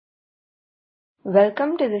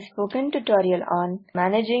Welcome to the spoken tutorial on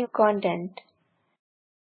managing content.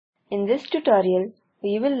 In this tutorial,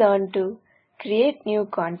 we will learn to create new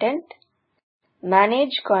content,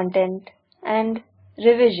 manage content, and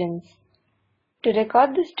revisions. To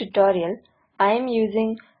record this tutorial, I am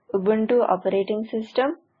using Ubuntu operating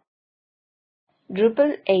system,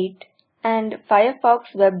 Drupal 8, and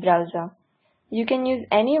Firefox web browser. You can use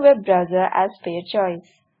any web browser as per your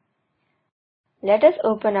choice. Let us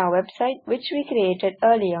open our website which we created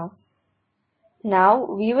earlier. Now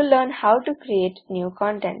we will learn how to create new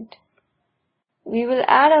content. We will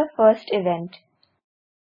add our first event.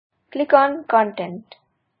 Click on Content.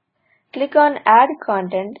 Click on Add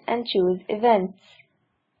Content and choose Events.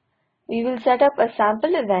 We will set up a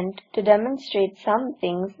sample event to demonstrate some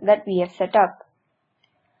things that we have set up.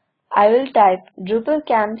 I will type Drupal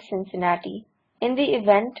Camp Cincinnati in the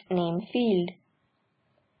event name field.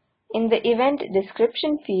 In the event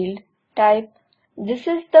description field, type "This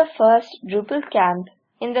is the first Drupal camp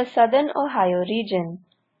in the Southern Ohio region."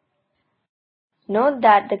 Note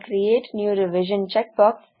that the Create New Revision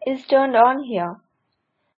checkbox is turned on here.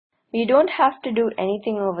 We don't have to do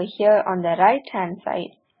anything over here on the right hand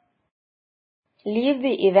side. Leave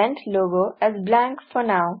the event logo as blank for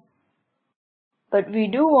now. But we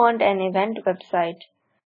do want an event website.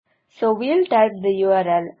 So we'll type the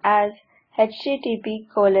URL as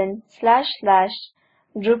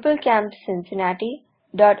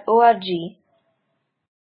http://drupalcampcincinnati.org.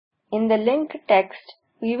 In the link text,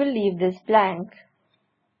 we will leave this blank.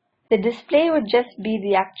 The display would just be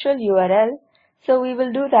the actual URL, so we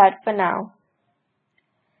will do that for now.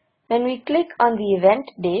 When we click on the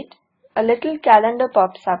event date, a little calendar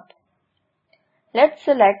pops up. Let's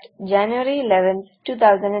select January 11th,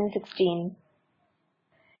 2016.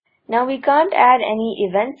 Now we can't add any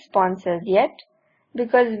event sponsors yet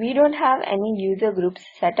because we don't have any user groups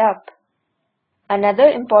set up. Another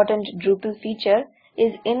important Drupal feature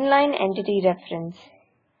is inline entity reference.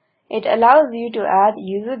 It allows you to add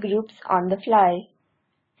user groups on the fly.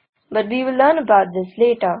 But we will learn about this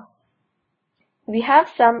later. We have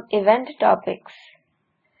some event topics.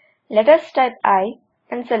 Let us type I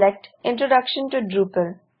and select Introduction to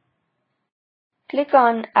Drupal. Click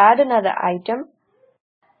on Add another item.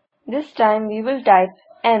 This time we will type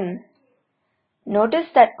M.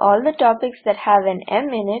 Notice that all the topics that have an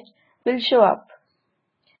M in it will show up.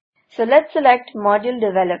 So let's select Module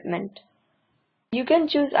Development. You can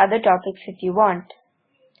choose other topics if you want.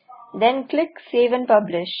 Then click Save and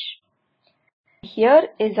Publish. Here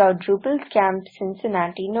is our Drupal Camp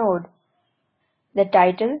Cincinnati node. The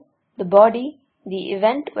title, the body, the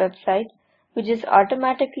event website, which is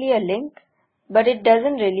automatically a link, but it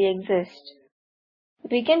doesn't really exist.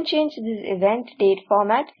 We can change this event date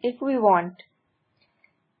format if we want.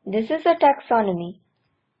 This is a taxonomy.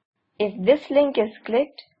 If this link is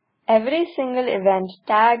clicked, every single event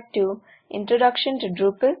tagged to Introduction to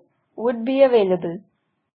Drupal would be available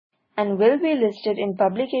and will be listed in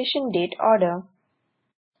publication date order.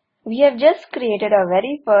 We have just created our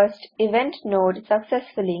very first event node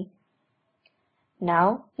successfully.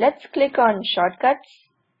 Now let's click on Shortcuts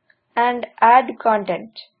and Add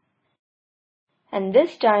Content. And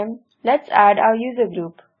this time let's add our user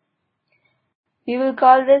group. We will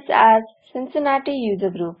call this as Cincinnati User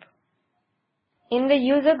Group. In the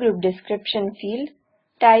user group description field,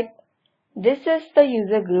 type "This is the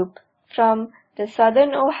user group from the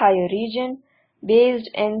Southern Ohio region based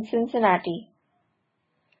in Cincinnati.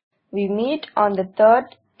 We meet on the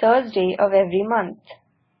third Thursday of every month."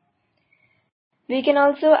 We can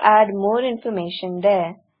also add more information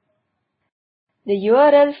there. The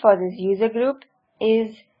URL for this user group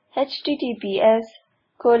is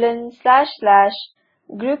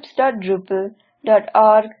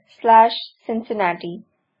https://groups.drupal.org/Cincinnati.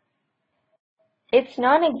 It's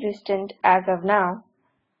non-existent as of now,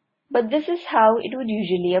 but this is how it would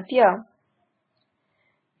usually appear.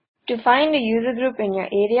 To find a user group in your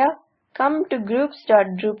area, come to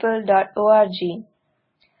groups.drupal.org.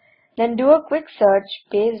 Then do a quick search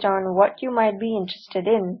based on what you might be interested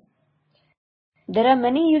in. There are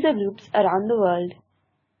many user groups around the world.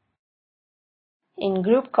 In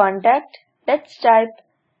group contact, let's type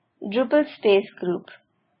Drupal space group.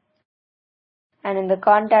 And in the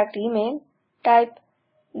contact email, type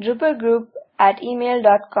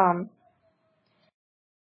drupalgroup@email.com.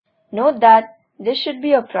 Note that this should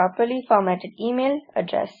be a properly formatted email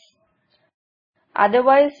address.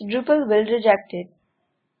 Otherwise, Drupal will reject it.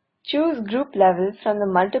 Choose group level from the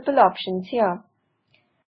multiple options here.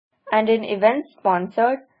 And in Event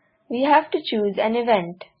Sponsored, we have to choose an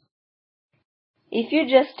event. If you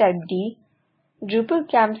just type D, Drupal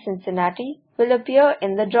Camp Cincinnati will appear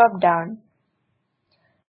in the drop-down.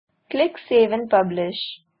 Click Save and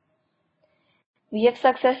Publish. We have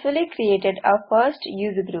successfully created our first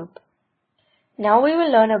user group. Now we will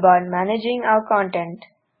learn about managing our content.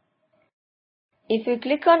 If we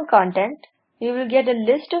click on Content, we will get a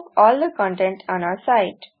list of all the content on our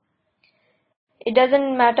site. It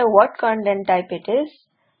doesn't matter what content type it is,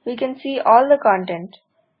 we can see all the content.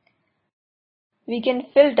 We can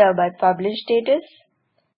filter by publish status,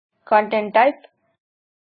 content type,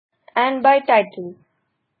 and by title.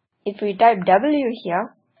 If we type W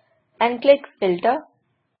here and click Filter,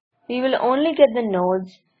 we will only get the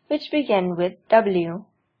nodes which begin with W.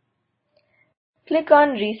 Click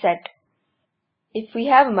on Reset. If we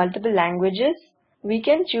have multiple languages, we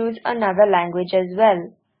can choose another language as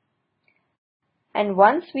well. And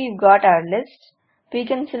once we've got our list, we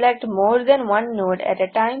can select more than one node at a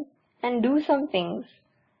time and do some things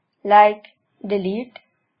like delete,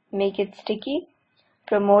 make it sticky,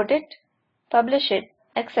 promote it, publish it,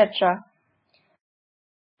 etc.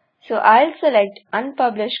 So I'll select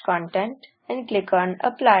Unpublished Content and click on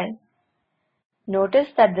Apply. Notice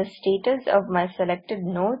that the status of my selected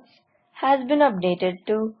nodes has been updated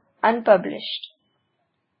to Unpublished.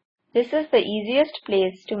 This is the easiest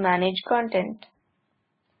place to manage content.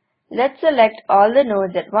 Let's select all the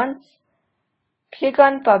nodes at once, click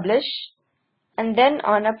on Publish, and then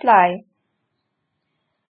on Apply.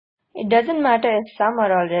 It doesn't matter if some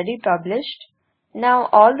are already published. Now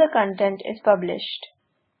all the content is published.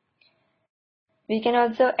 We can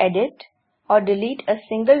also edit or delete a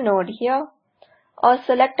single node here, or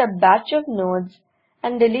select a batch of nodes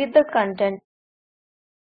and delete the content.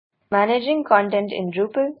 Managing content in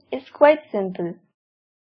Drupal is quite simple.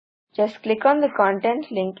 Just click on the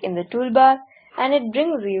content link in the toolbar and it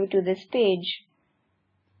brings you to this page.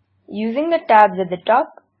 Using the tabs at the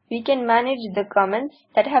top, we can manage the comments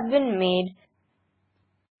that have been made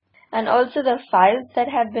and also the files that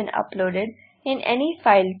have been uploaded in any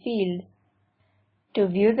file field. To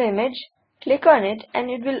view the image, click on it and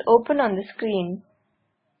it will open on the screen.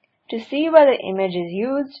 To see where the image is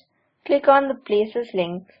used, click on the Places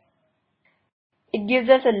link. It gives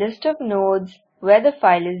us a list of nodes where the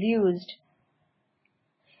file is used.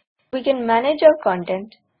 We can manage our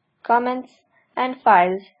content, comments, and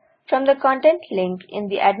files from the content link in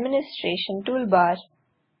the administration toolbar.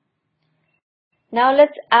 Now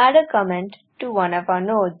let's add a comment to one of our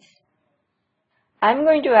nodes. I'm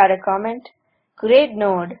going to add a comment, Great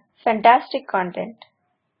node, fantastic content.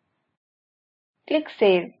 Click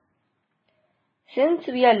Save. Since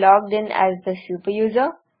we are logged in as the super user,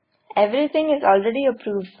 everything is already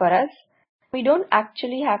approved for us. We don't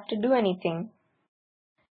actually have to do anything.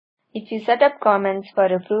 If you set up comments for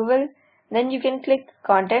approval, then you can click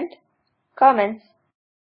Content, Comments,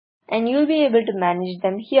 and you'll be able to manage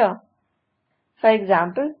them here. For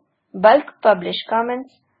example, bulk publish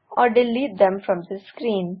comments or delete them from the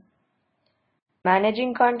screen.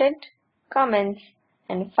 Managing content, comments,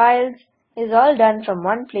 and files is all done from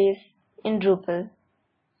one place in Drupal.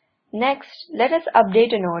 Next, let us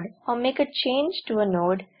update a node or make a change to a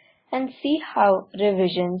node and see how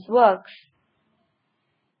revisions works.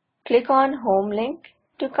 Click on Home link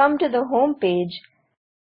to come to the home page.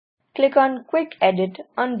 Click on Quick Edit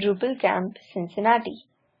on Drupal Camp Cincinnati.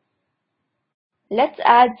 Let's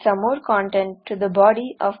add some more content to the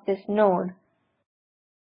body of this node.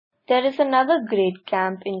 There is another great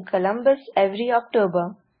camp in Columbus every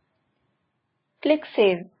October. Click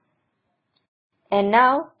Save. And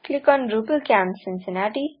now click on Drupal Camp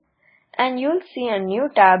Cincinnati and you'll see a new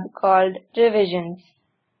tab called Revisions.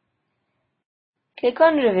 Click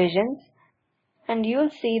on Revisions and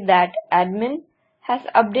you'll see that admin has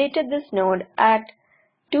updated this node at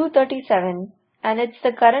 2:37 and it's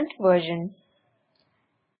the current version.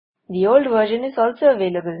 The old version is also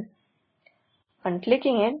available. On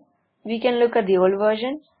clicking it, we can look at the old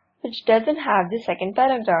version which doesn't have the second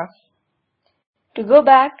paragraph. To go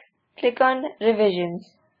back, click on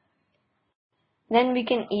Revisions. Then we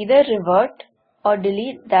can either revert or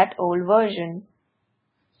delete that old version.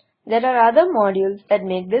 There are other modules that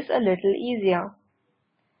make this a little easier.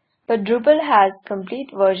 But Drupal has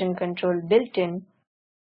complete version control built in,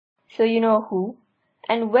 so you know who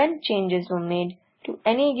and when changes were made to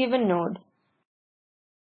any given node.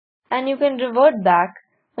 And you can revert back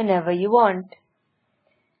whenever you want.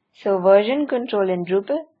 So version control in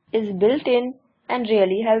Drupal is built in and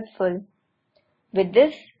really helpful. With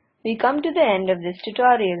this, we come to the end of this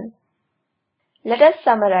tutorial. Let us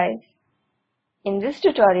summarize. In this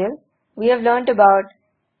tutorial, we have learnt about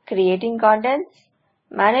creating contents,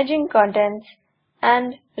 managing contents,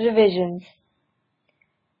 and revisions.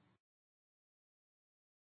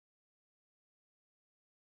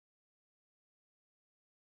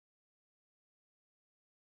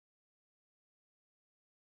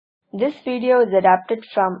 This video is adapted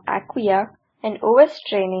from Acquia and OS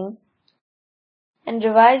Training and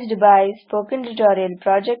revised by Spoken Tutorial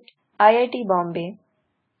Project, IIT Bombay.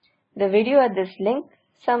 The video at this link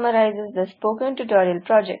summarizes the Spoken Tutorial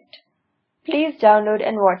project. Please download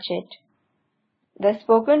and watch it. The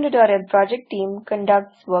Spoken Tutorial project team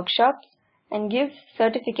conducts workshops and gives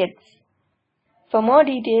certificates. For more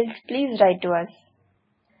details, please write to us.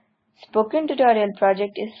 Spoken Tutorial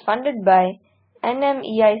project is funded by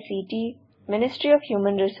NMEICT, Ministry of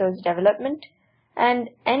Human Resource Development, and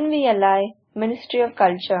NVLI, Ministry of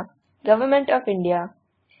Culture, Government of India.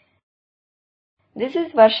 This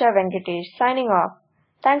is Varsha Venkatesh signing off.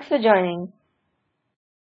 Thanks for joining.